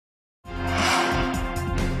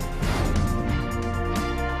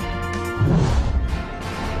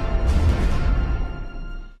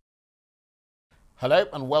Hello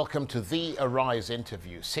and welcome to the Arise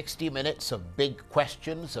interview. 60 minutes of big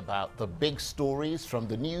questions about the big stories from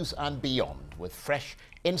the news and beyond with fresh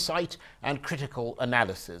insight and critical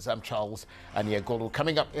analysis. I'm Charles Anyagolu.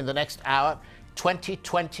 Coming up in the next hour,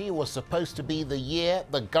 2020 was supposed to be the year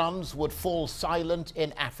the guns would fall silent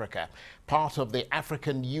in Africa, part of the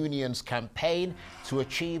African Union's campaign to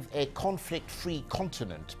achieve a conflict-free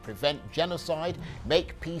continent, prevent genocide,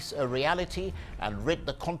 make peace a reality, and rid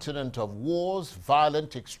the continent of wars,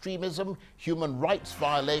 violent extremism, human rights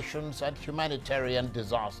violations, and humanitarian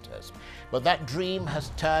disasters. But that dream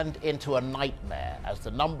has turned into a nightmare as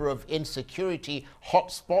the number of insecurity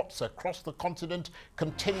hotspots across the continent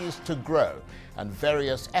continues to grow, and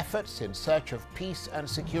various efforts in search of peace and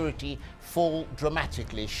security fall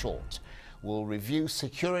dramatically short. We'll review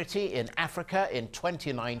security in Africa in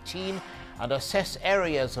 2019 and assess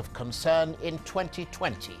areas of concern in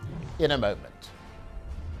 2020 in a moment.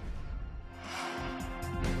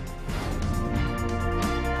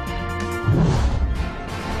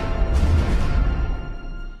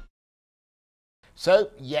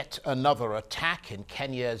 So, yet another attack in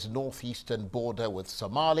Kenya's northeastern border with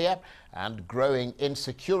Somalia and growing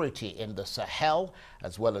insecurity in the Sahel,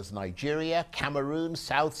 as well as Nigeria, Cameroon,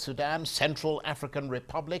 South Sudan, Central African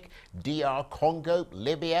Republic, DR Congo,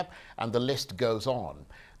 Libya, and the list goes on.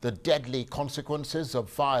 The deadly consequences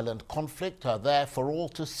of violent conflict are there for all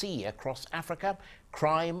to see across Africa: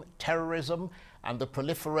 crime, terrorism, and the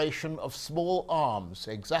proliferation of small arms,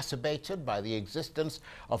 exacerbated by the existence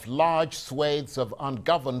of large swathes of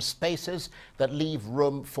ungoverned spaces that leave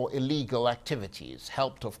room for illegal activities,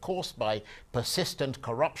 helped, of course, by persistent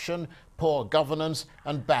corruption, poor governance,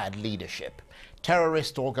 and bad leadership.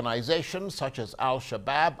 Terrorist organizations such as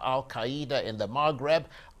Al-Shabaab, Al-Qaeda in the Maghreb,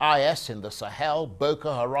 IS in the Sahel,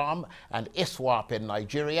 Boko Haram and ISWAP in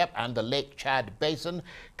Nigeria and the Lake Chad Basin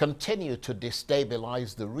continue to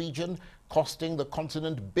destabilize the region, costing the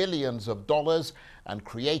continent billions of dollars and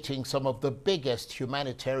creating some of the biggest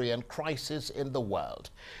humanitarian crises in the world.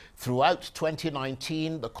 Throughout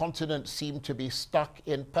 2019, the continent seemed to be stuck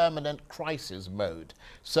in permanent crisis mode.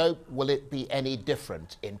 So will it be any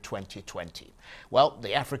different in 2020? Well,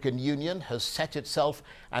 the African Union has set itself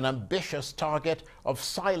an ambitious target of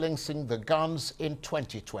silencing the guns in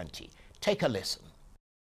 2020. Take a listen.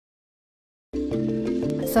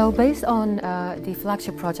 So based on the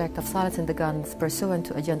flagship project of silencing the guns pursuant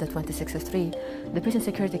to Agenda 2063, the Peace and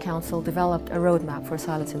Security Council developed a roadmap for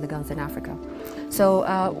silencing the guns in Africa. So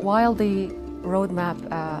while the roadmap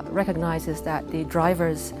recognizes that the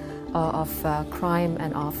drivers of crime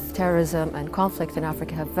and of terrorism and conflict in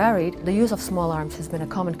Africa have varied, the use of small arms has been a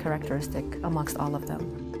common characteristic amongst all of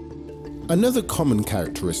them. Another common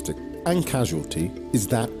characteristic and casualty is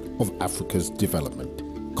that of Africa's development.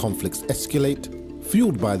 Conflicts escalate,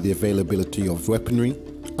 fueled by the availability of weaponry,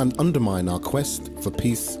 and undermine our quest for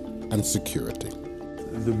peace and security.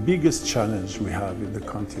 The biggest challenge we have in the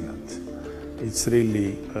continent is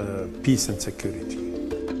really peace and security.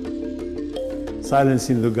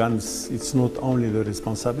 Silencing the guns, it's not only the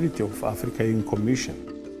responsibility of African Commission,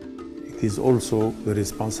 it is also the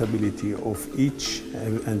responsibility of each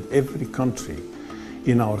and every country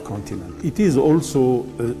in our continent. It is also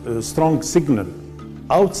a strong signal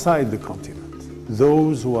outside the continent.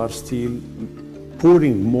 Those who are still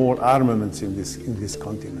pouring more armaments in this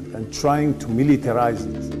continent and trying to militarize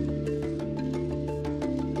it.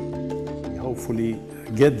 We hopefully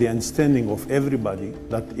get the understanding of everybody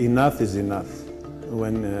that enough is enough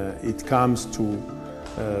when it comes to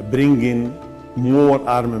bringing more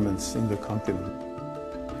armaments in the continent.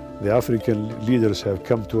 The African leaders have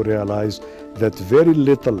come to realize that very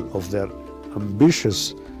little of their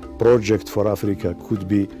ambitious project for Africa could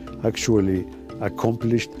be actually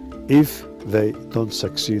accomplished if they don't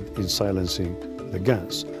succeed in silencing the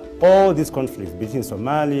guns. All these conflicts between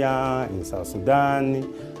Somalia, in South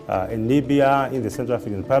Sudan, in Libya, in the Central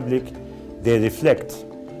African Republic, they reflect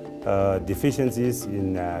deficiencies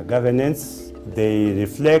in governance. They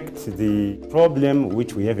reflect the problem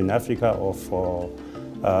which we have in Africa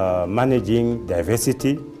of managing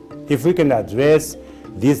diversity. If we can address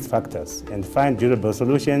these factors and find durable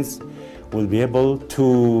solutions, we'll be able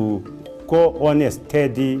to go on a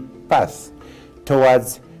steady path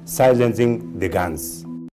towards silencing the guns.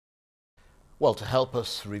 Well, to help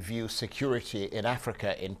us review security in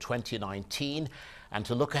Africa in 2019 and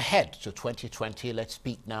to look ahead to 2020, let's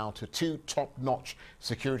speak now to two top-notch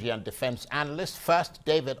security and defence analysts. First,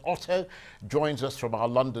 David Otto joins us from our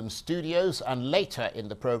London studios, and later in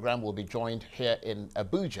the programme we'll be joined here in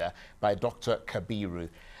Abuja by Dr. Kabiru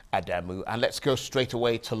Adamu. And let's go straight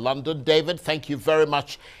away to London. David, thank you very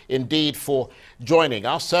much indeed for joining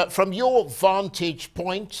us. From your vantage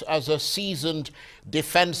point as a seasoned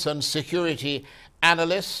defence and security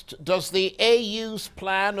analyst, does the AU's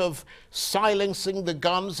plan of silencing the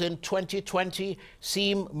guns in 2020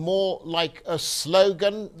 seem more like a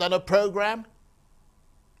slogan than a programme?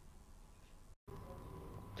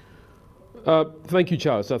 Thank you,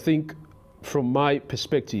 Charles. I think from my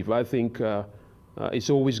perspective, I think it's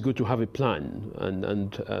always good to have a plan,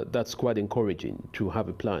 and that's quite encouraging to have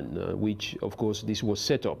a plan, which, of course, this was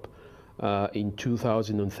set up in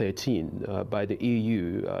 2013 by the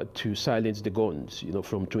EU to silence the guns,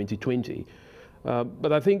 from 2020.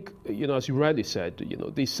 But I think, as you rightly said,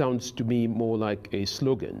 this sounds to me more like a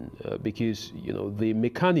slogan because, the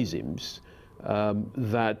mechanisms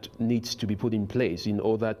that needs to be put in place in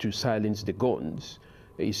order to silence the guns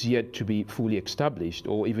is yet to be fully established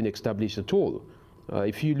or even established at all.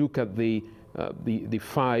 If you look at the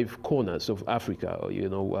 5 corners of Africa,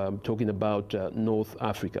 talking about North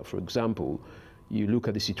Africa, for example, you look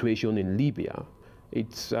at the situation in Libya,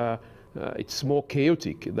 it's more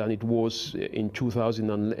chaotic than it was in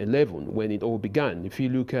 2011 when it all began. If you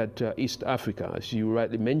look at East Africa, as you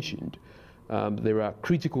rightly mentioned, there are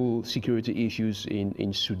critical security issues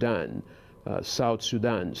in Sudan, South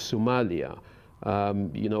Sudan, Somalia.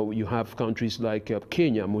 You have countries like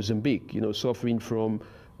Kenya, Mozambique, suffering from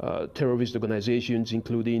terrorist organizations,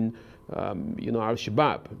 including,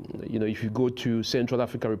 Al-Shabaab. If you go to Central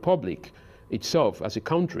African Republic itself as a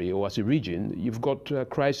country or as a region, you've got a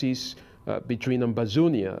crisis between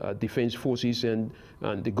Ambazonia defense forces and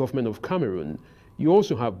the government of Cameroon. You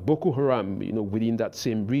also have Boko Haram, within that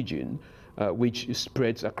same region, which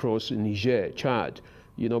spreads across Niger, Chad,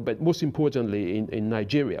 but most importantly in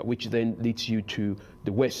Nigeria, which then leads you to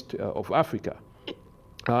the west of Africa.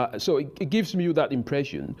 So it gives me that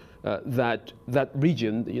impression that that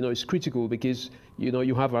region, is critical because,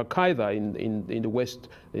 you have Al-Qaeda in the west,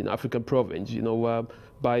 in African province,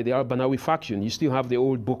 by the Al-Banawi faction. You still have the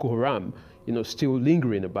old Boko Haram, still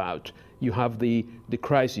lingering about. You have the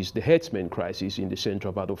crisis, the herdsmen crisis in the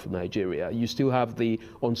central part of Nigeria. You still have the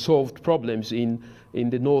unsolved problems in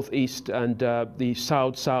the northeast and the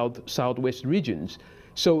southwest regions.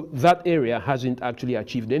 So that area hasn't actually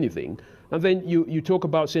achieved anything. And then you talk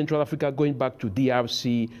about Central Africa going back to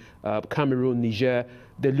DRC, Cameroon, Niger.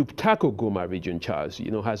 The Luptako Goma region, Charles,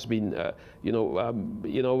 has been,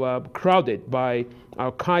 crowded by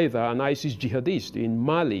Al-Qaeda and ISIS jihadists in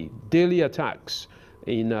Mali, daily attacks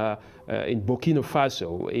in Burkina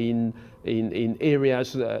Faso, in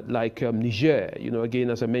areas like Niger,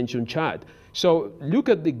 again, as I mentioned, Chad. So look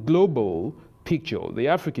at the global picture, the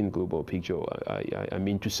African global picture, I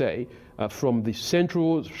mean to say, from the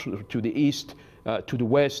central to the east, to the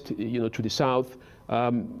west, to the south,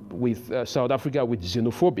 with South Africa with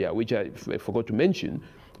xenophobia, which I forgot to mention.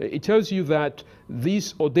 It tells you that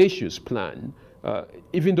this audacious plan,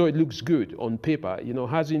 even though it looks good on paper,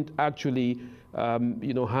 hasn't actually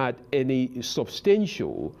had any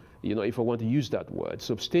substantial, if I want to use that word,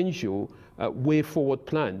 substantial way forward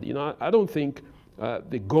plan. I don't think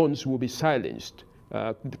the guns will be silenced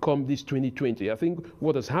come this 2020. I think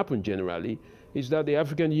what has happened generally is that the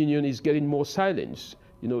African Union is getting more silence,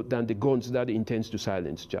 than the guns that it intends to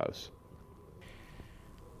silence, Charles.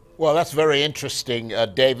 Well, that's very interesting,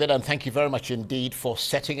 David, and thank you very much indeed for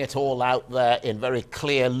setting it all out there in very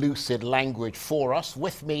clear, lucid language for us.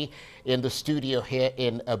 With me in the studio here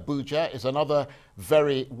in Abuja is another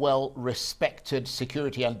very well-respected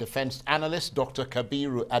security and defense analyst, Dr.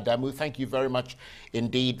 Kabiru Adamu. Thank you very much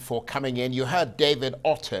indeed for coming in. You heard David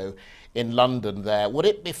Otto in London there. Would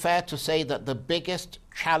it be fair to say that the biggest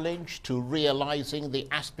challenge to realizing the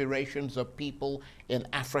aspirations of people in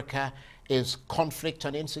Africa is conflict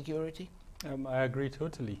and insecurity? I agree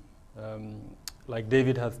totally. Like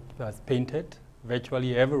David has painted,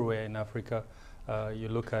 virtually everywhere in Africa, you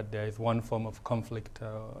look at, there is one form of conflict,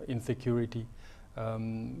 insecurity.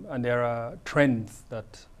 And there are trends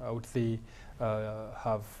that I would say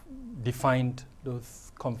have defined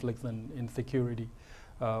those conflicts and insecurity.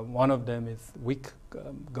 One of them is weak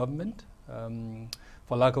government,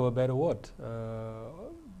 for lack of a better word.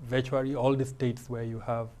 Virtually all the states where you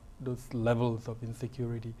have those levels of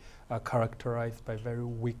insecurity are characterized by very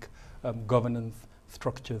weak governance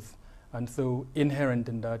structures. And so inherent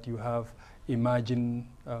in that you have emerging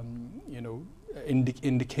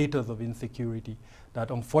indicators of insecurity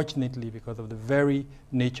that unfortunately, because of the very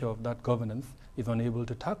nature of that governance, is unable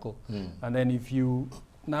to tackle. And then if you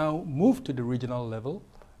now move to the regional level,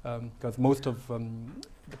 because most of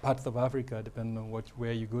parts of Africa, depending on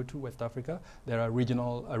where you go to, West Africa, there are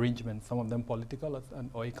regional arrangements, some of them political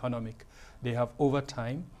or economic. They have over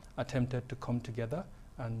time attempted to come together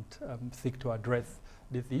and seek to address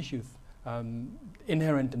these issues.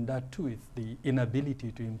 Inherent in that too is the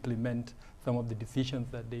inability to implement some of the decisions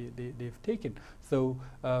that they've taken. So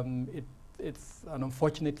it's an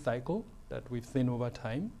unfortunate cycle that we've seen over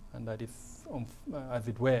time, and that is, as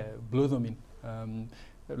it were, blossoming,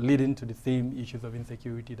 leading to the same issues of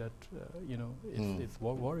insecurity that is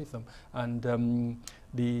worrisome. And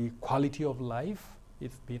the quality of life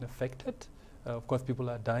is being affected. Of course, people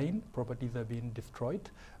are dying, properties are being destroyed.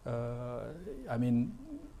 I mean,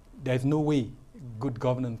 there's no way good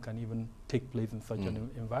governance can even take place in such an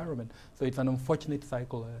environment. So it's an unfortunate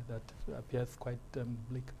cycle that appears quite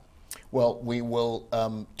bleak. Well, we will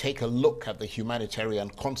take a look at the humanitarian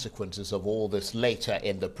consequences of all this later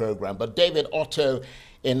in the program. But David Otto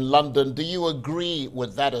in London, do you agree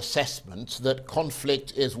with that assessment that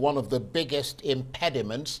conflict is one of the biggest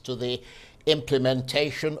impediments to the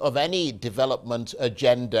implementation of any development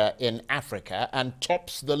agenda in Africa and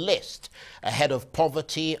tops the list ahead of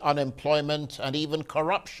poverty, unemployment, and even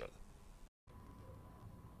corruption?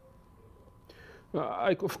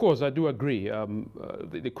 Of course, I do agree.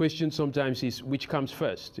 The question sometimes is which comes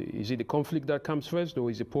first? Is it the conflict that comes first, or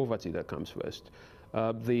is it poverty that comes first?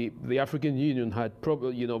 The African Union had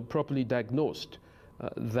properly diagnosed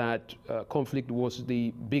that conflict was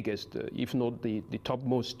the biggest, if not the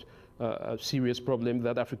topmost serious problem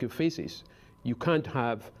that Africa faces. You can't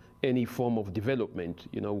have any form of development,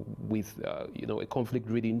 with a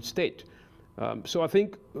conflict-ridden state. So I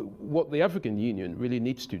think what the African Union really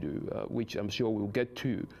needs to do, which I'm sure we'll get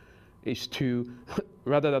to, is to,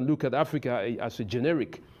 rather than look at Africa as a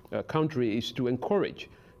generic country, is to encourage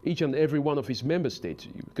each and every one of its member states.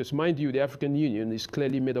 Because mind you, the African Union is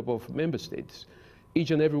clearly made up of member states.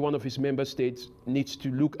 Each and every one of its member states needs to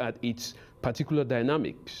look at its particular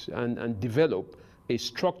dynamics and develop a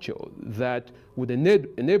structure that would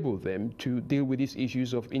enable them to deal with these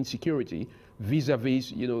issues of insecurity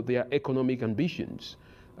vis-a-vis, their economic ambitions.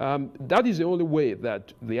 That is the only way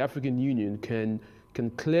that the African Union can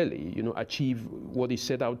clearly, achieve what is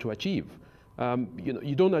set out to achieve.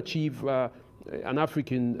 You don't achieve an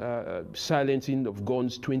African silencing of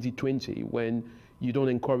guns 2020 when you don't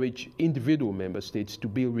encourage individual member states to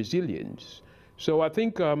build resilience. So I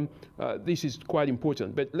think this is quite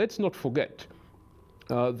important. But let's not forget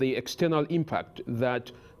the external impact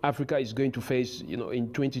that Africa is going to face,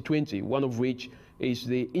 in 2020, one of which is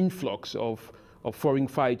the influx of foreign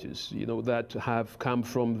fighters, that have come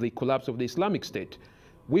from the collapse of the Islamic State.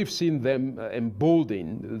 We've seen them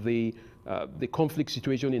embolden the conflict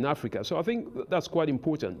situation in Africa. So I think that's quite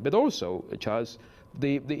important. But also, Charles,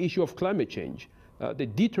 the issue of climate change. The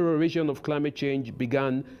deterioration of climate change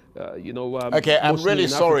began, Okay, I'm really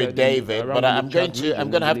sorry, David, but I'm going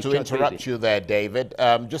to have to interrupt you there, David.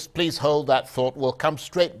 Just please hold that thought. We'll come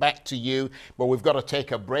straight back to you, but we've got to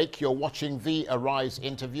take a break. You're watching the Arise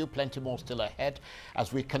interview. Plenty more still ahead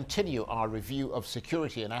as we continue our review of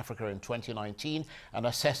security in Africa in 2019 and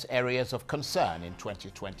assess areas of concern in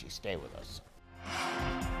 2020. Stay with us.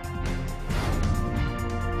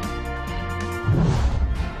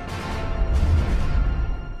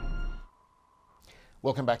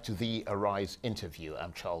 Welcome back to the Arise interview.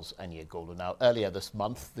 I'm Charles Anyegolu. Now, earlier this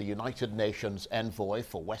month, the United Nations envoy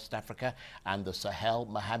for West Africa and the Sahel,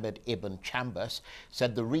 Mohamed Ibn Chambers,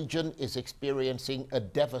 said the region is experiencing a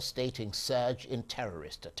devastating surge in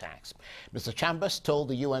terrorist attacks. Mr. Chambers told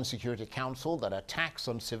the UN Security Council that attacks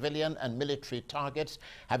on civilian and military targets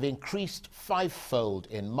have increased fivefold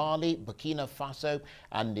in Mali, Burkina Faso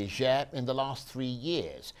and Niger in the last 3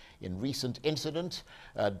 years. In recent incidents,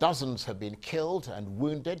 dozens have been killed and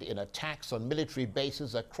wounded in attacks on military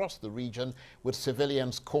bases across the region, with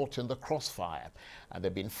civilians caught in the crossfire. And there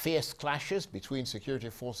have been fierce clashes between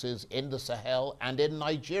security forces in the Sahel and in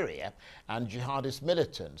Nigeria and jihadist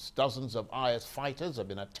militants. Dozens of IS fighters have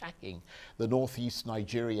been attacking the northeast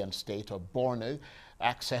Nigerian state of Borno,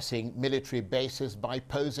 accessing military bases by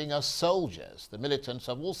posing as soldiers. The militants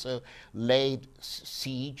have also laid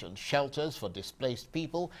siege on shelters for displaced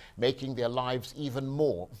people, making their lives even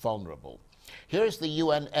more vulnerable. Here is the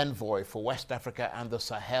UN envoy for West Africa and the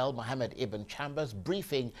Sahel, Mohamed Ibn Chambers,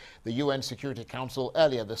 briefing the UN Security Council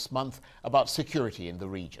earlier this month about security in the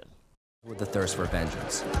region. With the thirst for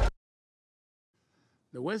vengeance.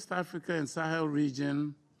 The West Africa and Sahel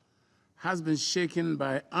region has been shaken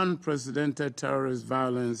by unprecedented terrorist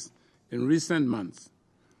violence in recent months.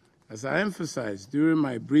 As I emphasized during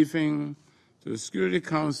my briefing to the Security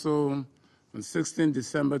Council on 16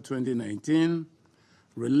 December 2019,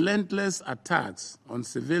 relentless attacks on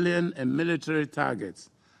civilian and military targets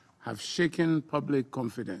have shaken public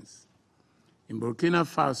confidence. In Burkina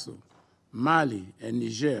Faso, Mali, and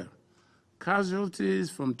Niger, casualties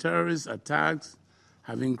from terrorist attacks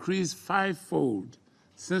have increased fivefold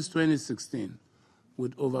since 2016,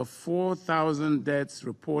 with over 4,000 deaths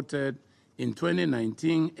reported in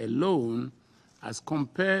 2019 alone, as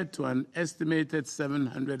compared to an estimated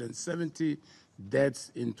 770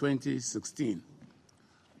 deaths in 2016.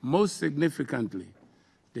 Most significantly,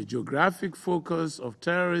 the geographic focus of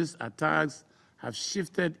terrorist attacks have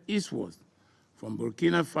shifted eastward from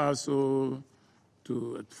Burkina Faso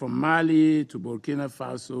from Mali to Burkina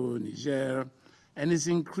Faso, Niger, and is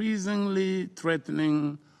increasingly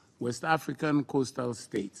threatening West African coastal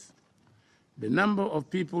states. The number of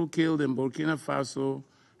people killed in Burkina Faso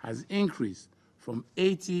has increased from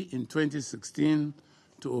 80 in 2016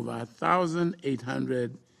 to over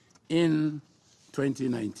 1,800 in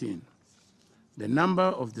 2019. The number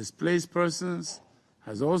of displaced persons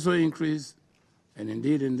has also increased, and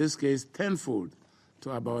indeed in this case tenfold,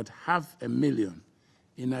 to about 500,000,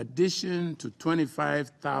 in addition to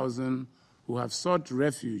 25,000 who have sought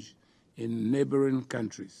refuge in neighboring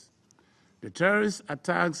countries. The terrorist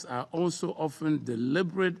attacks are also often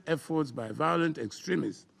deliberate efforts by violent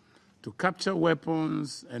extremists to capture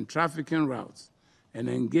weapons and trafficking routes and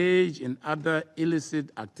engage in other illicit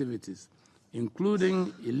activities,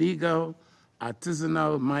 including illegal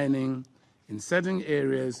artisanal mining in certain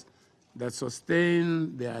areas that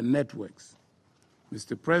sustain their networks.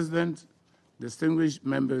 Mr. President, distinguished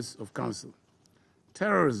members of Council,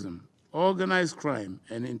 terrorism, organized crime,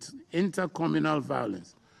 and intercommunal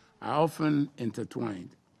violence are often intertwined.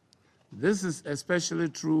 This is especially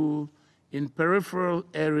true in peripheral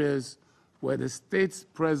areas where the state's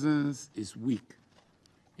presence is weak.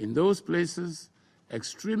 In those places,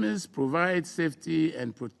 extremists provide safety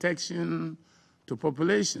and protection to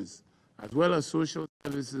populations, as well as social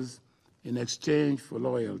services in exchange for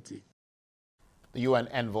loyalty. The UN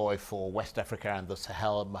envoy for West Africa and the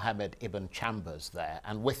Sahel, Mohammed Ibn Chambers there.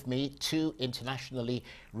 And with me, two internationally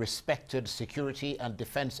respected security and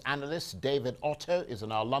defense analysts. David Otto is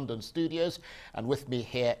in our London studios, and with me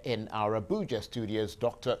here in our Abuja studios,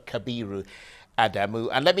 Dr. Kabiru Adamu.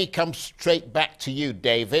 And let me come straight back to you,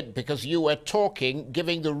 David, because you were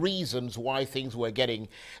giving the reasons why things were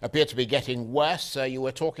appear to be getting worse. You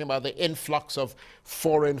were talking about the influx of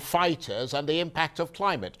foreign fighters and the impact of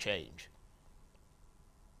climate change.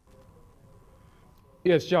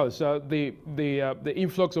 Yes, Charles. The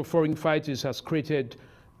influx of foreign fighters has created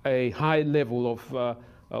a high level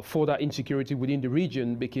of further insecurity within the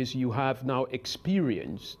region, because you have now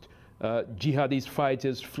experienced jihadist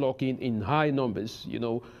fighters flocking in high numbers,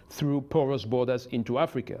 through porous borders into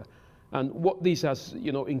Africa. And what this has,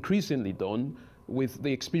 increasingly done, with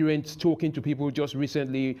the experience talking to people just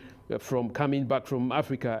recently from coming back from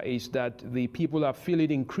Africa, is that the people are feeling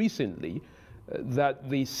increasingly that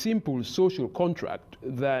the simple social contract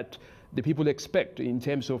that the people expect in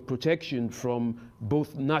terms of protection from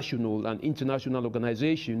both national and international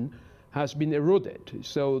organization has been eroded.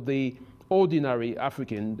 So the ordinary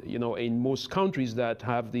African, in most countries that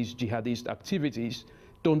have these jihadist activities,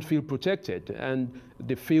 don't feel protected, and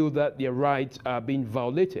they feel that their rights are being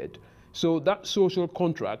violated. So that social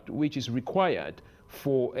contract, which is required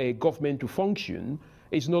for a government to function,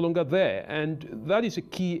 is no longer there. And that is a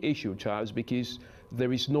key issue, Charles, because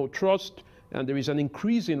there is no trust, and there is an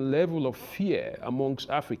increasing level of fear amongst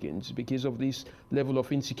Africans because of this level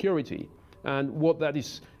of insecurity. And what that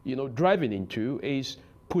is, driving into is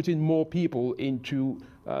putting more people into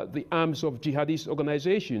the arms of jihadist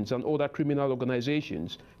organizations and other criminal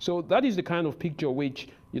organizations. So that is the kind of picture which,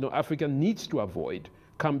 Africa needs to avoid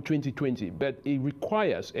come 2020, but it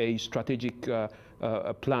requires a strategic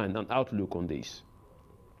plan and outlook on this.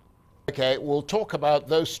 Okay, we'll talk about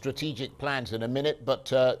those strategic plans in a minute, but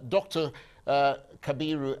Dr.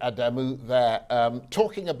 Kabiru Adamu there,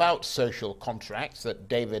 talking about social contracts that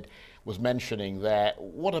David was mentioning there,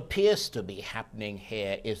 what appears to be happening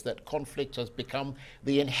here is that conflict has become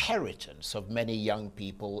the inheritance of many young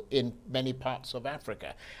people in many parts of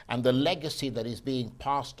Africa, and the legacy that is being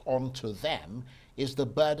passed on to them is the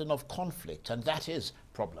burden of conflict, and that is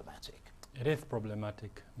problematic. It is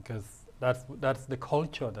problematic because that's the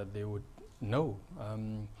culture that they would know.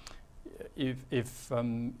 If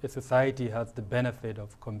a society has the benefit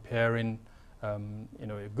of comparing, a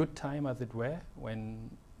good time, as it were, when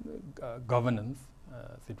governance,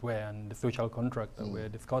 as it were, and the social contract that we're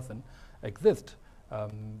discussing exist,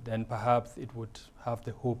 then perhaps it would have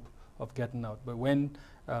the hope of getting out. But when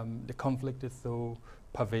the conflict is so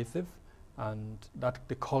pervasive and that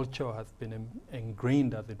the culture has been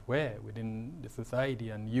ingrained, as it were, within the society,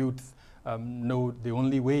 and youths know the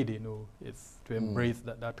only way they know is to embrace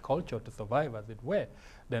that culture to survive, as it were,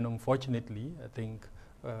 then unfortunately, I think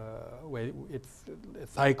it's a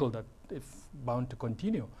cycle that is bound to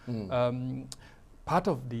continue. Part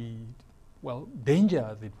of the, danger,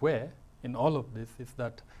 as it were, in all of this is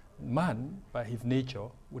that man, by his nature,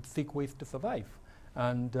 would seek ways to survive.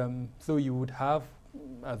 And so you would have,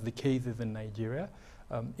 as the case is in Nigeria,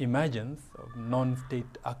 emergence of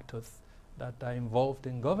non-state actors that are involved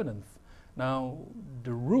in governance. Now,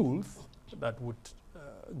 the rules that would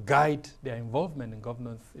guide their involvement in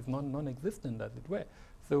governance is non-existent, as it were.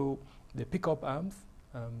 So they pick up arms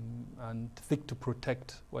and seek to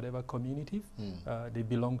protect whatever communities they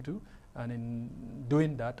belong to, and in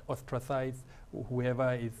doing that, ostracize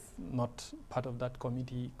whoever is not part of that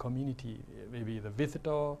community. Maybe the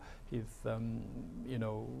visitor, he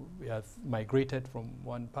has migrated from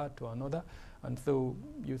one part to another, and so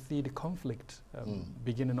you see the conflict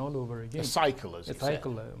beginning all over again. A cycle, as you say. A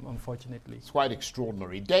cycle, unfortunately. It's quite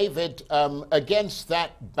extraordinary. David, against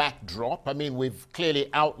that backdrop, I mean, we've clearly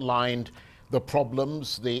outlined the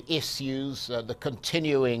problems, the issues, the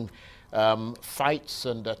continuing fights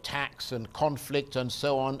and attacks and conflict and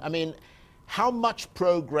so on. I mean, how much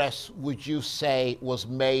progress would you say was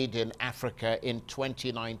made in Africa in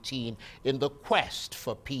 2019 in the quest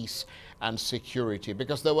for peace and security?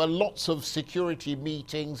 Because there were lots of security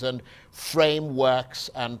meetings and frameworks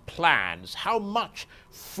and plans. How much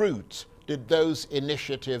fruit did those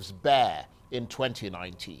initiatives bear in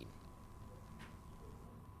 2019?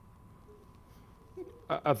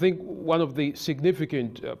 I think one of the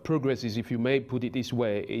significant progresses, if you may put it this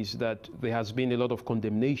way, is that there has been a lot of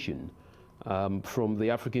condemnation from the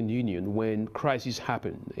African Union when crises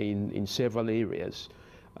happen in several areas.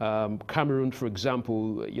 Cameroon, for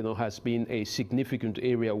example, has been a significant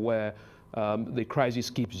area where the crisis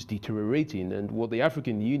keeps deteriorating, and what the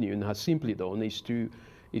African Union has simply done is to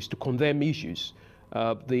condemn issues.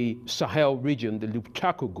 The Sahel region, the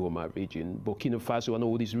Lupchako-Goma region, Burkina Faso, and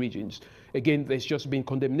all these regions, again, there's just been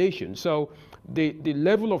condemnation. So the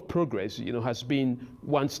level of progress, has been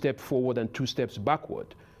one step forward and two steps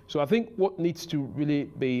backward. So I think what needs to really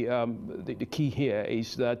be the key here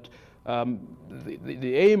is that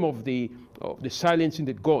the aim of the silencing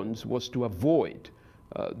the guns was to avoid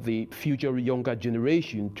the future younger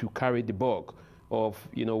generation to carry the burden of,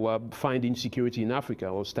 finding security in Africa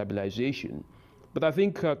or stabilization. But I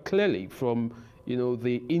think clearly from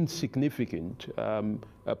the insignificant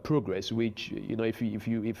progress, which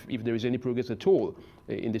if there is any progress at all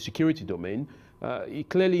in the security domain, it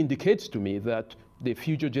clearly indicates to me that the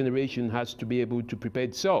future generation has to be able to prepare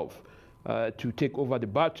itself to take over the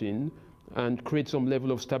baton and create some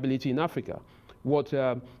level of stability in Africa. What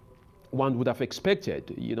one would have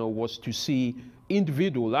expected, was to see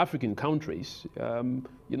individual African countries,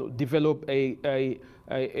 develop a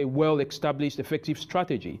well-established, effective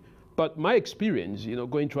strategy. But my experience,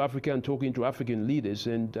 going to Africa and talking to African leaders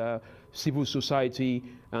and civil society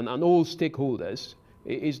and all stakeholders,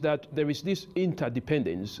 is that there is this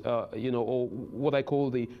interdependence, or what I call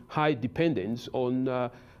the high dependence on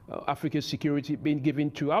Africa's security being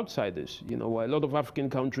given to outsiders. A lot of African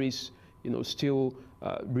countries, still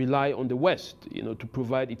rely on the West, to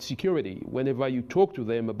provide its security. Whenever you talk to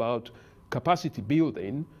them about capacity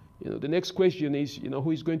building, the next question is,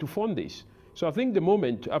 who is going to fund this? So I think the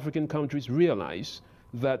moment African countries realize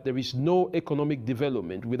that there is no economic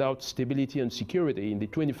development without stability and security in the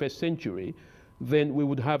 21st century, then we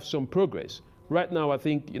would have some progress. Right now, I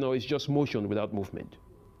think, it's just motion without movement.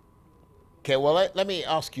 Okay, well, let me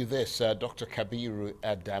ask you this, Dr. Kabiru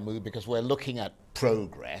Adamu, because we're looking at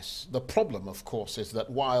progress. The problem, of course, is that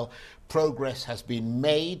while progress has been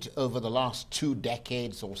made over the last 2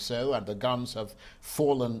 decades or so, and the guns have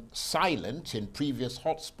fallen silent in previous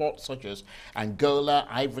hotspots such as Angola,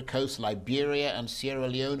 Ivory Coast, Liberia, and Sierra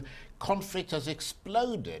Leone, conflict has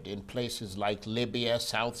exploded in places like Libya,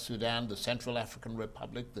 South Sudan, the Central African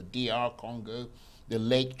Republic, the DR Congo, the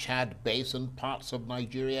Lake Chad Basin, parts of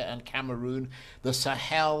Nigeria and Cameroon, the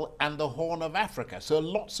Sahel and the Horn of Africa. So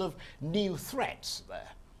lots of new threats there.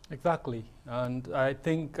 Exactly. And I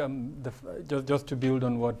think just to build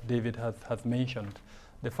on what David has mentioned,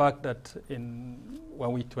 the fact that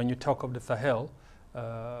when you talk of the Sahel,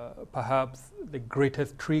 perhaps the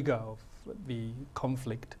greatest trigger of the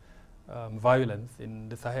conflict violence in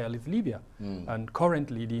the Sahel is Libya. And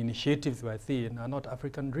currently the initiatives we're seeing are not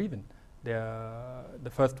African driven.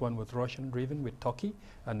 The first one was Russian driven with Turkey,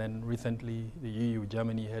 and then recently the EU,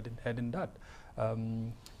 Germany heading that.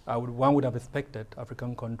 One would have expected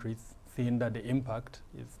African countries, seeing that the impact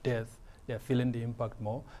is theirs, they're feeling the impact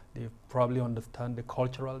more. They probably understand the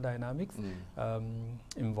cultural dynamics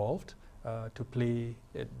involved to play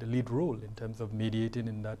the lead role in terms of mediating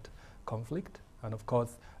in that conflict. And of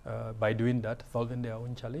course, by doing that, solving their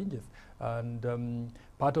own challenges. And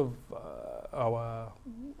part of our,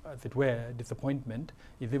 as it were, disappointment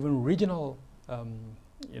is even regional,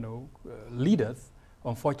 leaders,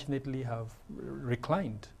 unfortunately, have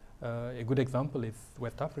reclined. A good example is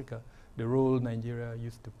West Africa. The role Nigeria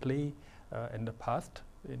used to play in the past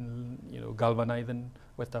in, galvanizing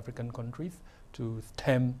West African countries to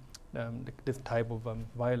stem this type of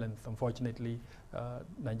violence. Unfortunately,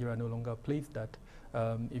 Nigeria no longer plays that.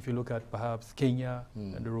 If you look at perhaps Kenya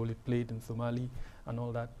and the role it played in Somali and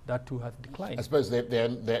all that, that too has declined. I suppose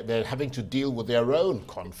they're having to deal with their own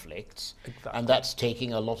conflicts, exactly. And that's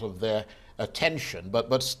taking a lot of their attention.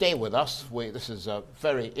 But stay with us. This is a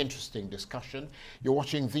very interesting discussion. You're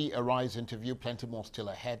watching the Arise interview. Plenty more still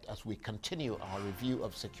ahead as we continue our review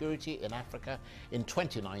of security in Africa in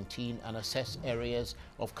 2019 and assess areas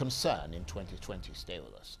of concern in 2020. Stay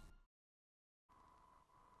with us.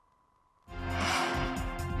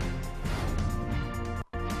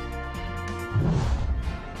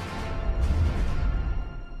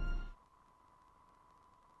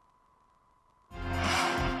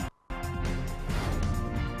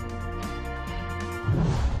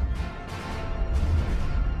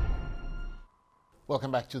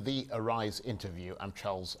 Welcome back to the Arise interview. I'm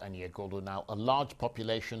Charles Anyegolu. Now, a large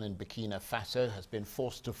population in Burkina Faso has been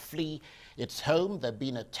forced to flee its home. There have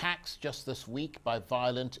been attacks just this week by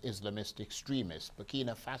violent Islamist extremists.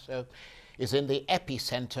 Burkina Faso is in the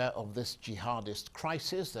epicenter of this jihadist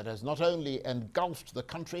crisis that has not only engulfed the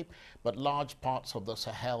country, but large parts of the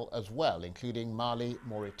Sahel as well, including Mali,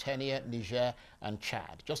 Mauritania, Niger, and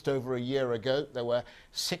Chad. Just over a year ago, there were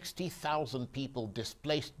 60,000 people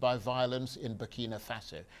displaced by violence in Burkina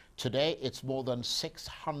Faso. Today, it's more than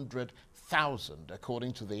 600,000,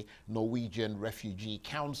 according to the Norwegian Refugee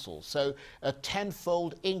Council. So a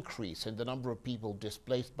tenfold increase in the number of people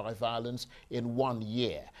displaced by violence in 1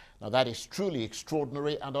 year. Now, that is truly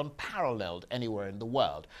extraordinary and unparalleled anywhere in the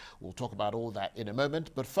world. We'll talk about all that in a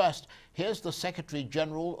moment. But first, here's the Secretary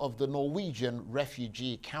General of the Norwegian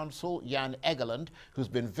Refugee Council, Jan Egeland, who's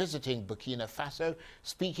been visiting Burkina Faso,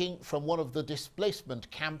 speaking from one of the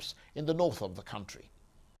displacement camps in the north of the country.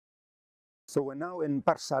 So we're now in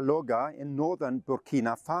Barçaloga in northern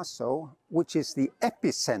Burkina Faso, which is the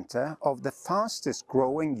epicenter of the fastest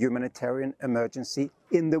growing humanitarian emergency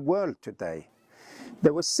in the world today.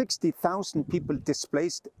 There were 60,000 people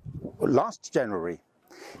displaced last January.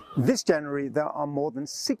 This January, there are more than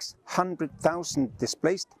 600,000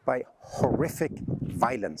 displaced by horrific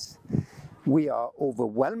violence. We are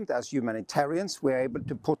overwhelmed as humanitarians. We are able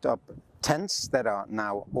to put up tents that are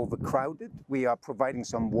now overcrowded. We are providing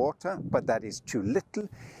some water, but that is too little.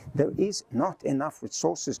 There is not enough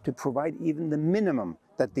resources to provide even the minimum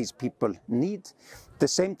that these people need. At the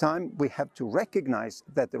same time, we have to recognize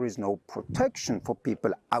that there is no protection for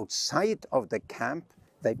people outside of the camp.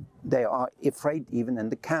 They are afraid even in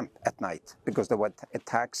the camp at night because there were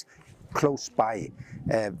attacks close by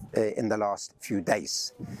in the last few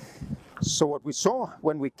days. So what we saw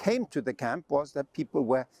when we came to the camp was that people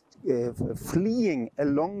were fleeing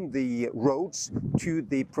along the roads to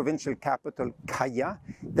the provincial capital, Kaya.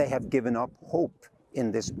 They have given up hope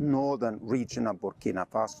in this northern region of Burkina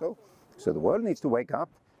Faso. So the world needs to wake up.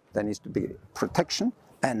 There needs to be protection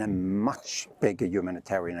and a much bigger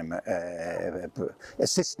humanitarian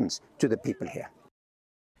assistance to the people here.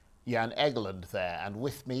 Jan Egeland there, and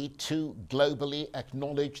with me, two globally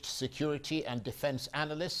acknowledged security and defence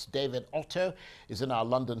analysts. David Otto is in our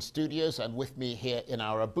London studios, and with me here in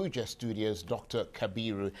our Abuja studios, Dr.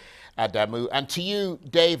 Kabiru Adamu. And to you,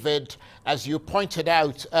 David, as you pointed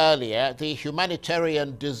out earlier, the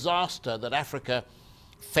humanitarian disaster that Africa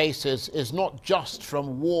faces is not just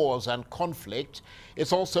from wars and conflict,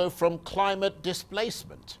 it's also from climate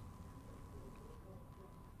displacement.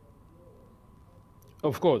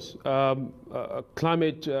 Of course,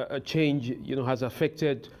 climate change, has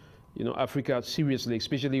affected, Africa seriously,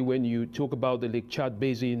 especially when you talk about the Lake Chad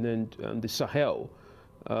Basin and the Sahel,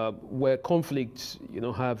 where conflicts,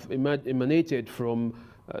 have emanated from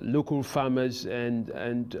local farmers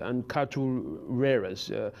and cattle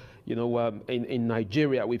rearers. In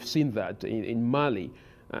Nigeria, we've seen that in Mali.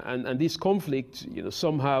 And this conflict,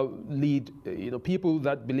 somehow lead, people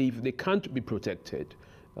that believe they can't be protected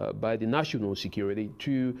by the national security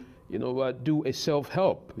to, do a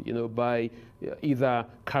self-help, by either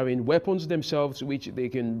carrying weapons themselves, which they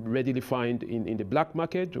can readily find in the black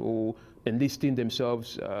market, or enlisting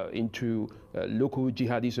themselves into local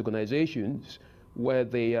jihadist organizations where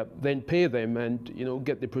they then pay them and, you know,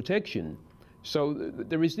 get the protection. So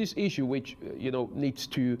there is this issue which, you know, needs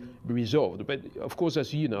to be resolved. But of course,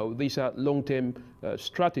 as you know, these are long-term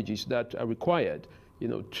strategies that are required, you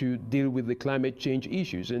know, to deal with the climate change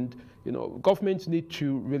issues. And, you know, governments need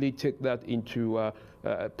to really take that into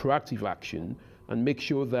proactive action and make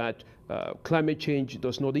sure that climate change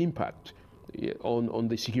does not impact on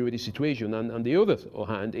the security situation. And on the other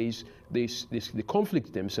hand is the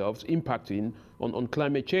conflicts themselves impacting on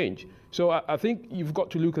climate change. So I think you've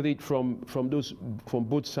got to look at it from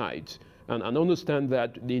both sides and understand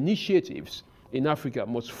that the initiatives in Africa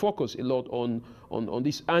must focus a lot on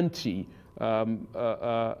these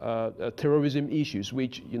terrorism issues,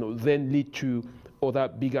 which, you know, then lead to other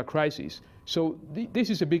bigger crises. So this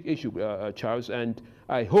is a big issue, Charles, and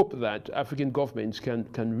I hope that African governments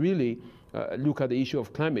can really look at the issue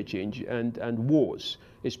of climate change and wars,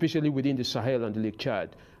 especially within the Sahel and the Lake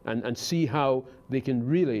Chad, and see how they can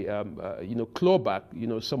really, you know, claw back, you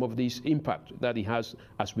know, some of this impact that it has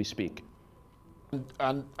as we speak.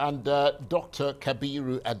 And Dr.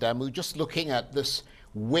 Kabiru Adamu, just looking at this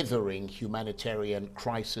withering humanitarian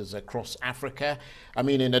crisis across Africa, I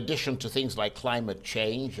mean, in addition to things like climate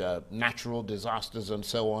change, natural disasters and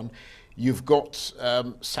so on, you've got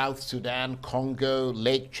South Sudan, Congo,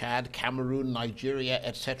 Lake Chad, Cameroon, Nigeria,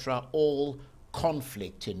 etc., all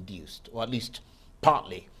conflict-induced, or at least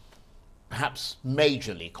partly, perhaps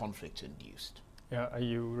majorly conflict-induced. Yeah, are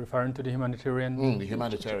you referring to the humanitarian? The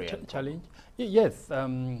humanitarian challenge? Yes,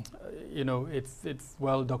 you know, it's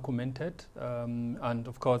well documented, and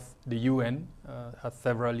of course the UN has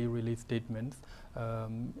severally released statements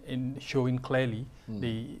in showing clearly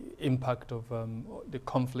the impact of the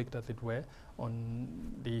conflict, as it were, on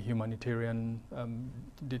the humanitarian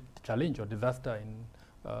challenge or disaster in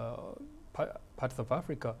parts of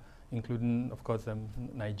Africa, including, of course,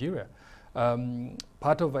 Nigeria.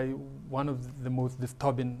 Part of one of the most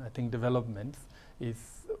disturbing, I think, developments is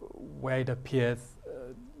where it appears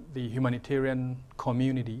the humanitarian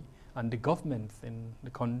community and the governments in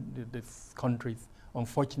these countries,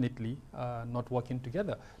 unfortunately, are not working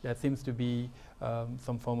together. There seems to be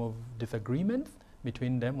some form of disagreement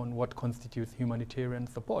between them on what constitutes humanitarian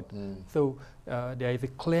support. So there is a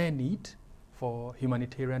clear need for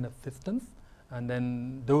humanitarian assistance, and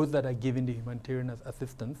then those that are giving the humanitarian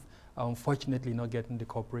assistance are unfortunately not getting the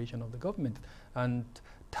cooperation of the government. And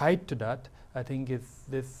tied to that, I think, is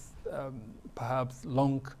this perhaps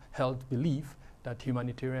long-held belief that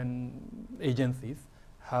humanitarian agencies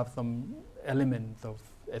have some elements of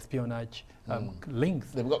espionage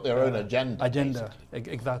links. They've got their own agenda.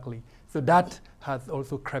 Exactly. So that has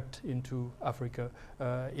also crept into Africa.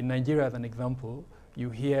 In Nigeria, as an example, you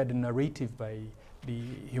hear the narrative by the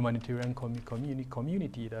humanitarian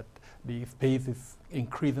community that the space is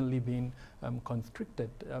increasingly being constricted.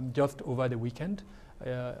 Just over the weekend,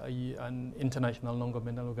 an international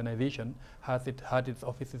non-governmental organization had its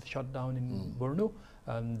offices shut down in Borno.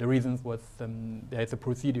 The reasons was there is a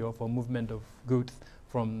procedure for movement of goods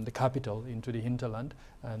from the capital into the hinterland,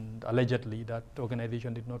 and allegedly that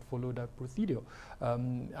organization did not follow that procedure. I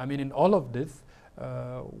mean, in all of this,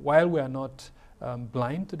 while we are not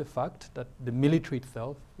blind to the fact that the military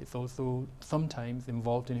itself is also sometimes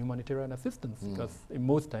involved in humanitarian assistance, because in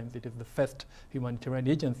most times it is the first humanitarian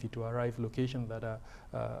agency to arrive locations that are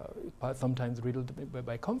sometimes riddled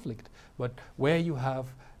by conflict. But where you have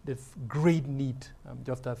this great need,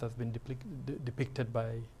 just as has been depicted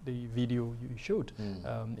by the video you showed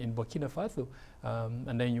in Burkina Faso,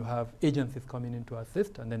 and then you have agencies coming in to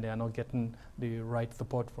assist, and then they are not getting the right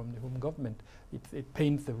support from the home government. It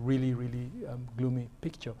paints a really, really gloomy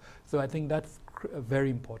picture. So I think that's very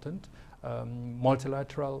important.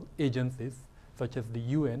 Multilateral agencies such as the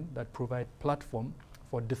UN that provide platform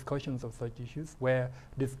for discussions of such issues, where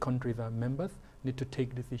these countries are members, need to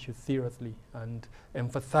take this issue seriously and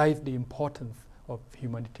emphasize the importance of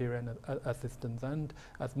humanitarian assistance, and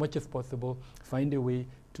as much as possible find a way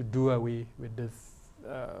to do away with this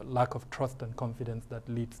lack of trust and confidence that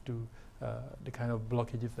leads to the kind of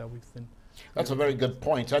blockages that we've seen. That's a very good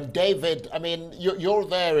point. And David, I mean, you're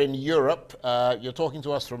there in Europe, you're talking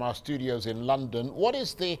to us from our studios in London. What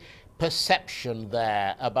is the perception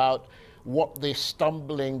there about what the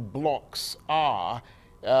stumbling blocks are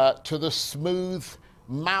to the smooth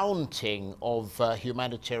mounting of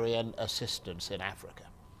humanitarian assistance in Africa?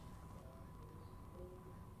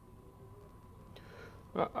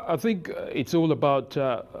 I think it's all about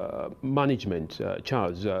management,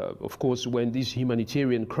 Charles. Of course, when these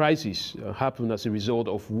humanitarian crises happen as a result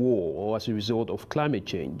of war or as a result of climate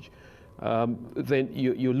change, then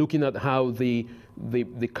you're looking at how the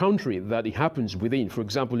country that it happens within, for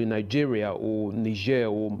example, in Nigeria or Niger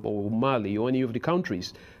or Mali or any of the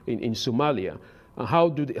countries in Somalia, how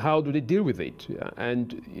do they deal with it?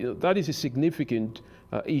 And that is a significant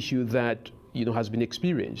issue that has been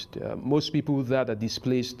experienced. Most people that are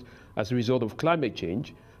displaced as a result of climate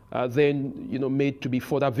change are then made to be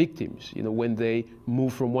further victims when they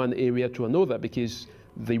move from one area to another, because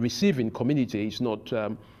the receiving community is not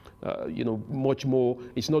much more,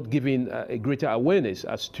 it's not giving a greater awareness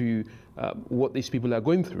as to what these people are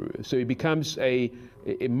going through. So it becomes a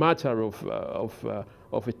matter of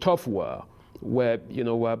a tough war, where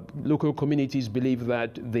local communities believe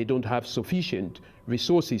that they don't have sufficient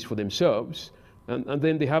resources for themselves, and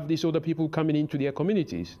then they have these other people coming into their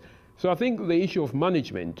communities. So I think the issue of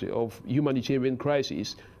management of humanitarian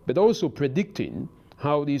crises, but also predicting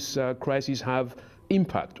how these crises have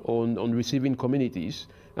impact on receiving communities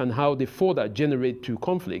and how they further generate to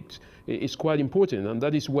conflict is quite important. And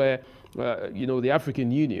that is where the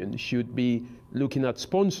African Union should be looking at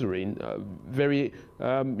sponsoring very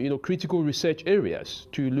critical research areas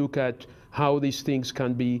to look at how these things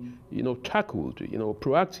can be tackled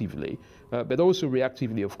proactively, but also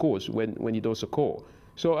reactively, of course, when it does occur.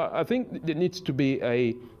 So I think there needs to be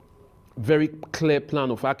a very clear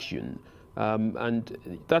plan of action,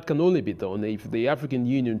 and that can only be done if the African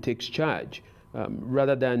Union takes charge,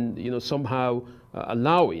 rather than somehow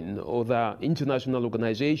allowing other international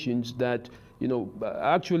organizations that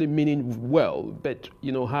actually meaning well, but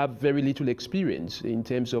have very little experience in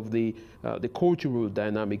terms of the cultural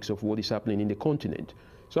dynamics of what is happening in the continent.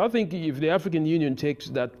 So I think if the African Union takes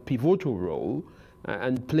that pivotal role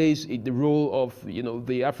and plays the role of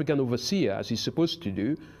the African overseer as it's supposed to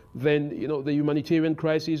do, then the humanitarian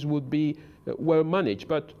crisis would be well managed.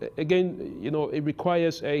 But again, it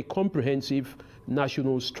requires a comprehensive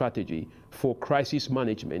national strategy for crisis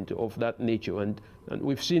management of that nature, and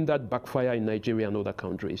we've seen that backfire in Nigeria and other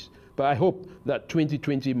countries. But I hope that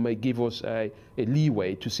 2020 might give us a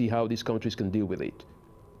leeway to see how these countries can deal with it.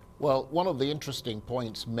 Well, one of the interesting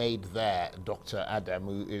points made there, Dr.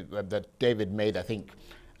 Adam, that David made, I think,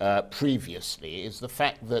 previously, is the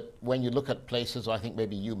fact that when you look at places, I think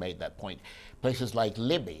maybe you made that point, places like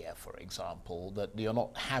Libya, for example, that you're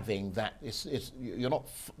not having that,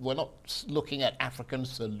 we're not looking at African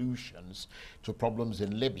solutions to problems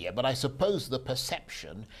in Libya. But I suppose the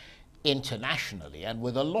perception internationally, and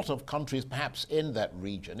with a lot of countries perhaps in that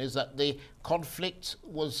region, is that the conflict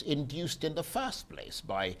was induced in the first place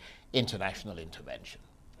by international intervention.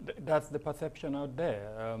 That's the perception out there.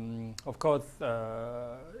 Of course,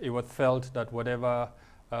 it was felt that whatever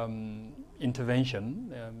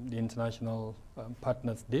intervention the international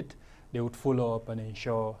partners did, they would follow up and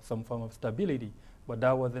ensure some form of stability. But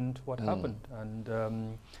that wasn't what happened.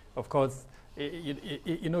 And of course,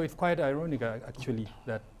 it's quite ironic actually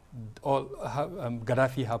that all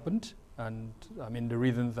Gaddafi happened, and I mean the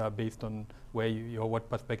reasons are based on where what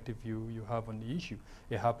perspective you have on the issue.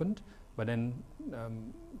 It happened, but then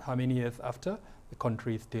how many years after, the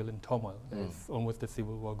country is still in turmoil. There's almost a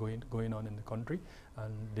civil war going on in the country,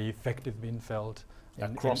 and the effect is being felt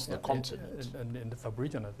across the continent and in the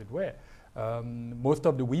sub-region, as it were. Most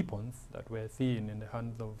of the weapons that we're seeing in the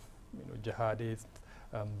hands of jihadists,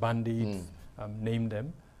 bandits, name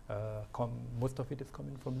them, most of it is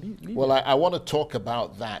coming from Libya. Well, I want to talk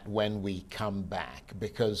about that when we come back,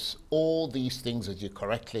 because all these things, as you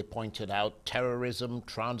correctly pointed out, terrorism,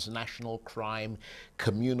 transnational crime,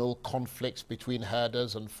 communal conflicts between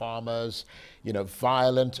herders and farmers,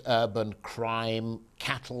 violent urban crime,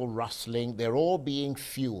 cattle rustling, they're all being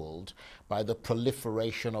fueled by the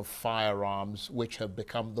proliferation of firearms, which have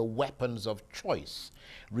become the weapons of choice,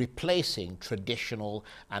 replacing traditional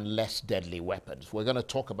and less deadly weapons. We're going to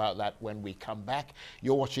talk about that when we come back.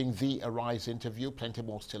 You're watching the Arise interview. Plenty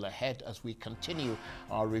more still ahead as we continue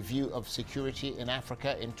our review of security in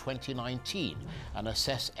Africa in 2019 and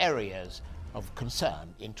assess areas of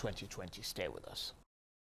concern in 2020. Stay with us.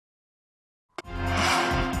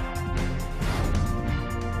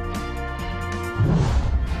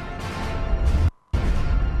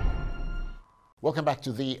 Welcome back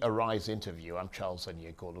to the Arise interview. I'm Charles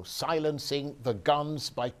Onyekolu. Silencing the guns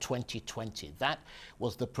by 2020. That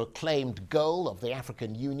was the proclaimed goal of the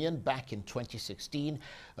African Union back in 2016,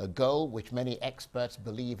 a goal which many experts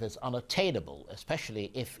believe is unattainable, especially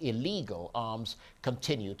if illegal arms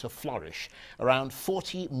continue to flourish. Around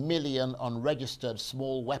 40 million unregistered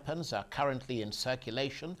small weapons are currently in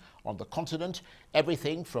circulation on the continent,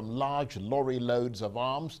 everything from large lorry loads of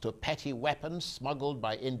arms to petty weapons smuggled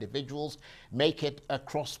by individuals, making make it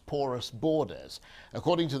across porous borders.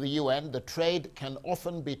 According to the UN, the trade can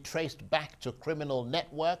often be traced back to criminal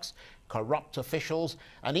networks, corrupt officials,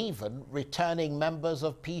 and even returning members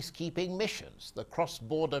of peacekeeping missions. The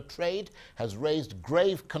cross-border trade has raised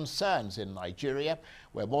grave concerns in Nigeria,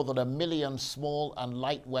 where more than 1 million small and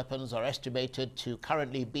light weapons are estimated to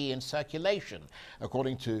currently be in circulation,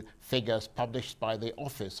 according to figures published by the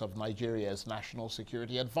Office of Nigeria's National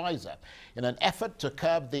Security Advisor. In an effort to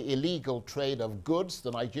curb the illegal trade of goods,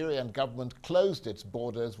 the Nigerian government closed its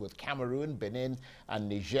borders with Cameroon, Benin, and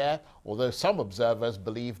Niger, although some observers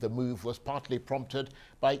believe the move was partly prompted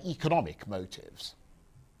by economic motives.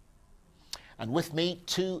 And with me,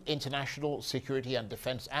 two international security and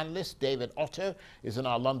defense analysts. David Otto is in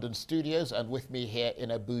our London studios, and with me here in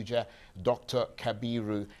Abuja, Dr.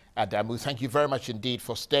 Kabiru Adamu. Thank you very much indeed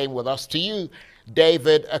for staying with us. To you,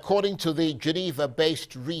 David, according to the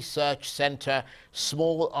Geneva-based research center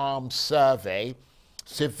Small Arms Survey,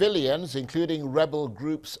 civilians, including rebel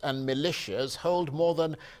groups and militias, hold more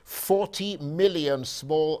than 40 million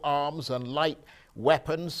small arms and light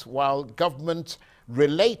weapons, while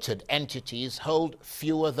government-related entities hold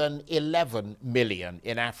fewer than 11 million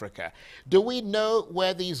in Africa. Do we know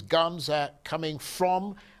where these guns are coming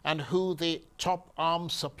from and who the top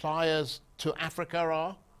arms suppliers to Africa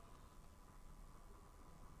are?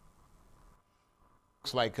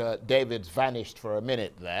 Looks like David's vanished for a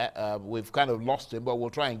minute there. We've kind of lost him, but we'll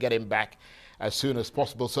try and get him back as soon as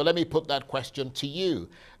possible. So let me put that question to you,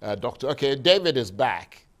 Doctor. Okay, David is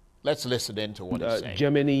back. Let's listen in to what he's saying.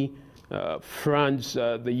 Germany, France,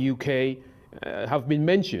 the UK have been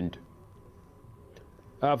mentioned.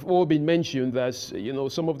 Have all been mentioned as, you know,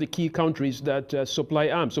 some of the key countries that supply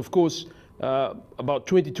arms. Of course, about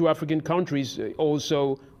 22 African countries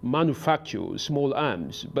also manufacture small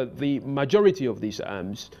arms, but the majority of these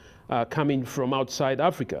arms are coming from outside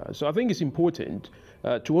Africa. So I think it's important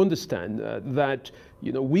to understand that,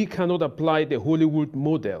 you know, we cannot apply the Hollywood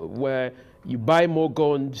model where you buy more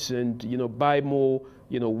guns and, you know, buy more,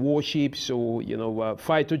 you know, warships or, you know,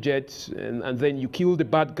 fighter jets, and then you kill the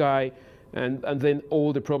bad guy, and then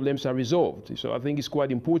all the problems are resolved. So I think it's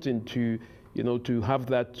quite important to, you know, to have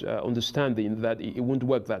that understanding that it won't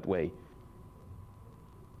work that way.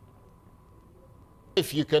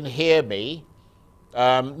 If you can hear me,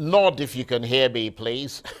 nod if you can hear me,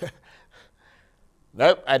 please.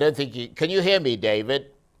 Nope, I don't think you... Can you hear me,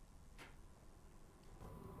 David?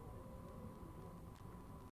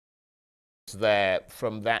 There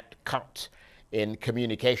from that cut in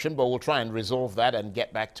communication, but we'll try and resolve that and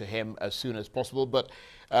get back to him as soon as possible. But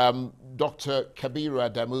Dr. Kabiru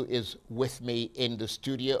Adamu is with me in the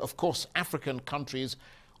studio. Of course, African countries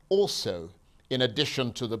also, in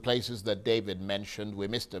addition to the places that David mentioned, we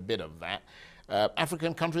missed a bit of that,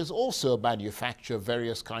 African countries also manufacture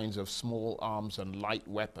various kinds of small arms and light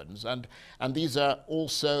weapons, and these are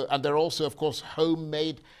also, and they're also, of course,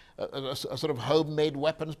 homemade, a sort of homemade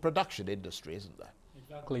weapons production industry, isn't there?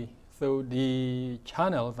 Exactly. So the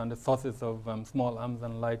channels and the sources of small arms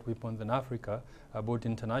and light weapons in Africa are both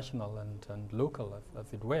international and local,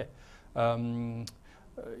 as it were.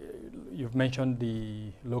 You've mentioned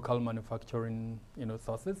the local manufacturing, you know,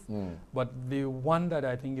 sources, but the one that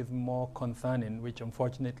I think is more concerning, which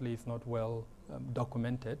unfortunately is not well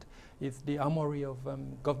documented, is the armory of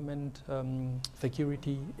government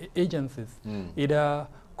security agencies, either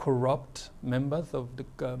corrupt members of the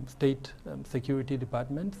state security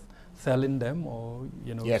departments selling them, or,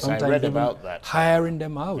 you know, yes, sometimes I read even about that. hiring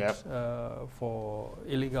them out Yep. for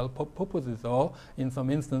illegal purposes, or in some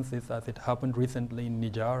instances, as it happened recently in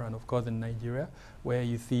Niger and of course in Nigeria, where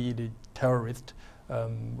you see the terrorists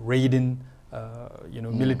raiding you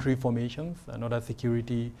know, military formations and other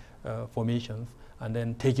security formations, and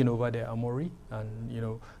then taking over their armory and, you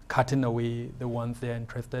know, cutting away the ones they're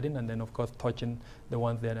interested in, and then of course touching the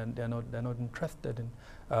ones they're not interested in.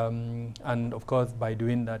 And of course, by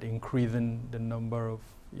doing that, increasing the number of,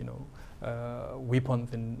 you know,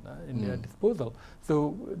 weapons in their disposal.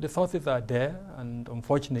 So the sources are there, and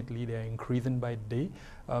unfortunately, they are increasing by the day.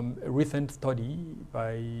 A recent study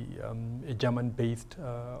by a German-based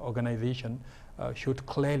organization showed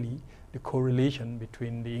clearly the correlation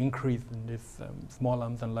between the increase in this small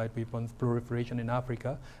arms and light weapons proliferation in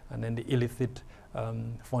Africa, and then the illicit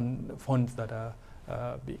funds that are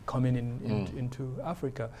coming into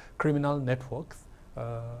Africa. Criminal networks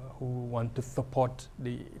who want to support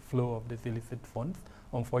the flow of these illicit funds,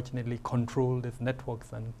 unfortunately control these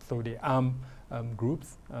networks, and so they arm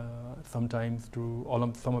groups, sometimes through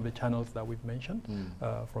some of the channels that we've mentioned,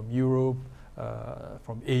 from Europe,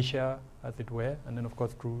 from Asia, as it were, and then of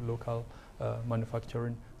course through local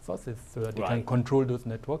manufacturing sources so that they can control those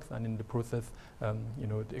networks, and in the process,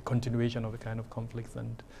 the continuation of the kind of conflicts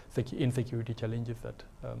and insecurity challenges that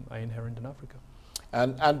are inherent in Africa.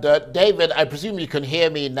 And David, I presume you can hear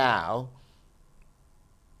me now.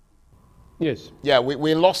 Yes. Yeah,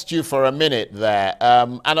 we lost you for a minute there.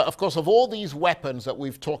 And of course, of all these weapons that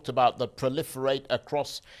we've talked about that proliferate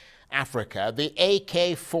across Africa, the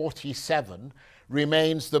AK-47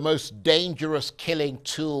 remains the most dangerous killing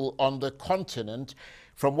tool on the continent,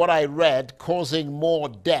 from what I read, causing more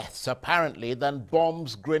deaths, apparently, than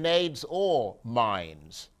bombs, grenades, or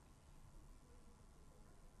mines.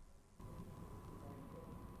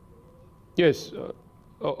 Yes,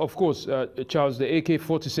 of course, Charles, the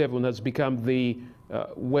AK-47 has become the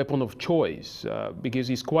weapon of choice because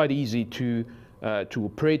it's quite easy to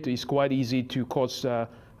operate. It's quite easy to cause a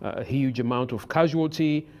huge amount of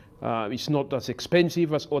casualty. It's not as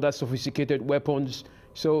expensive as other sophisticated weapons.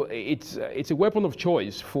 So it's a weapon of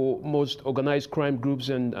choice for most organized crime groups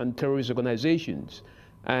and terrorist organizations.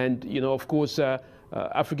 And, of course,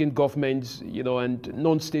 African governments, and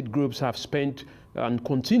non-state groups have spent and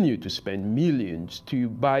continue to spend millions to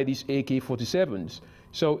buy these AK-47s.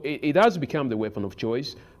 So it has become the weapon of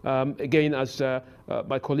choice. Again, as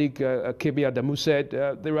my colleague Kebbi Adamu said,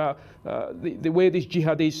 there are the way these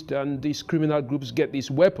jihadists and these criminal groups get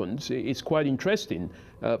these weapons is quite interesting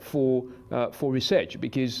for research,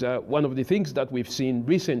 because one of the things that we've seen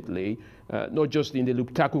recently, not just in the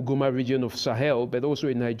Lubtaku Guma region of Sahel, but also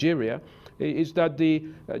in Nigeria, is that the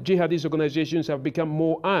jihadist organizations have become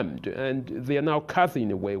more armed, and they are now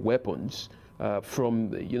cutting away weapons from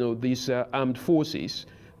these armed forces,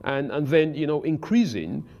 and then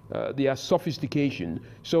increasing their sophistication.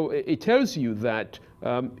 So it tells you that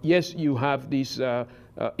yes, you have this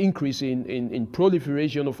increase in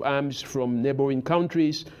proliferation of arms from neighboring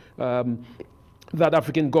countries, that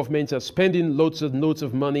African governments are spending lots and lots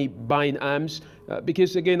of money buying arms,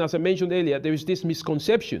 because again, as I mentioned earlier, there is this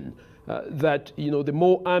misconception that the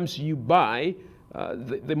more arms you buy,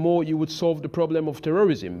 the more you would solve the problem of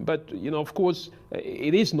terrorism. But of course,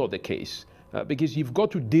 it is not the case, because you've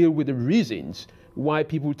got to deal with the reasons why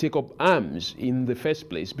people take up arms in the first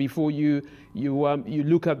place before you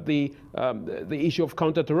look at the issue of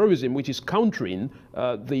counterterrorism, which is countering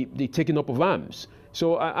the taking up of arms.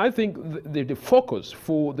 So I think the focus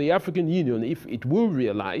for the African Union, if it will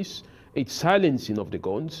realize its silencing of the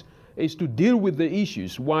guns, is to deal with the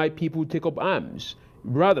issues why people take up arms,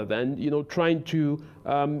 rather than trying to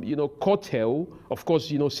curtail, of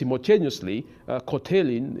course, simultaneously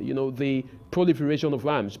curtailing the proliferation of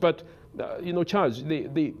arms. But Charles,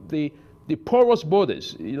 the porous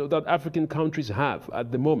borders that African countries have at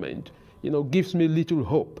the moment gives me little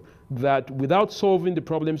hope that without solving the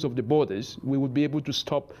problems of the borders, we would be able to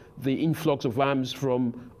stop the influx of arms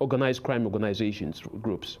from organized crime organizations,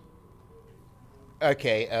 groups.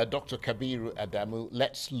 Okay, Dr. Kabiru Adamu,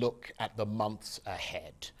 let's look at the months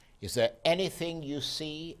ahead. Is there anything you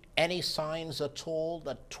see, any signs at all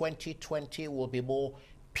that 2020 will be more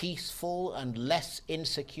peaceful and less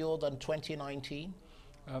insecure than 2019?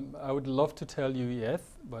 I would love to tell you yes,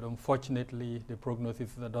 but unfortunately the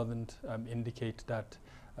prognosis doesn't indicate that.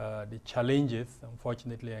 The challenges,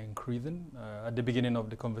 unfortunately, are increasing. At the beginning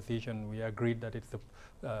of the conversation, we agreed that it's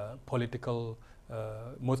a political,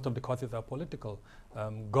 most of the causes are political.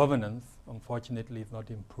 Governance, unfortunately, is not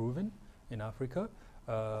improving in Africa,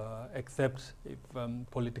 except if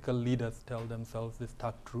political leaders tell themselves the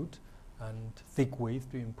stark truth and seek ways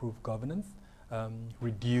to improve governance,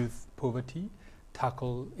 reduce poverty,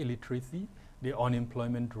 tackle illiteracy, the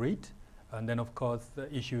unemployment rate, and then, of course, the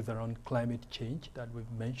issues around climate change that we've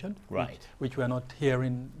mentioned, which we're not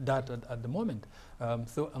hearing that at the moment.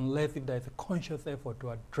 So unless if there's a conscious effort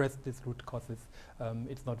to address these root causes,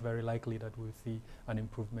 it's not very likely that we'll see an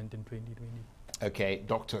improvement in 2020. Okay,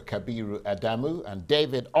 Dr. Kabiru Adamu and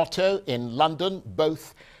David Otto in London,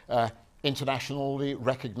 both internationally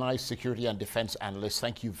recognized security and defense analysts.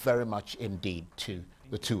 Thank you very much indeed to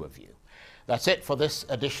the two of you. That's it for this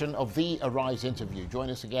edition of the Arise interview. Join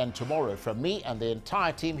us again tomorrow from me and the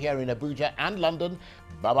entire team here in Abuja and London.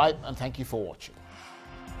 Bye-bye, and thank you for watching.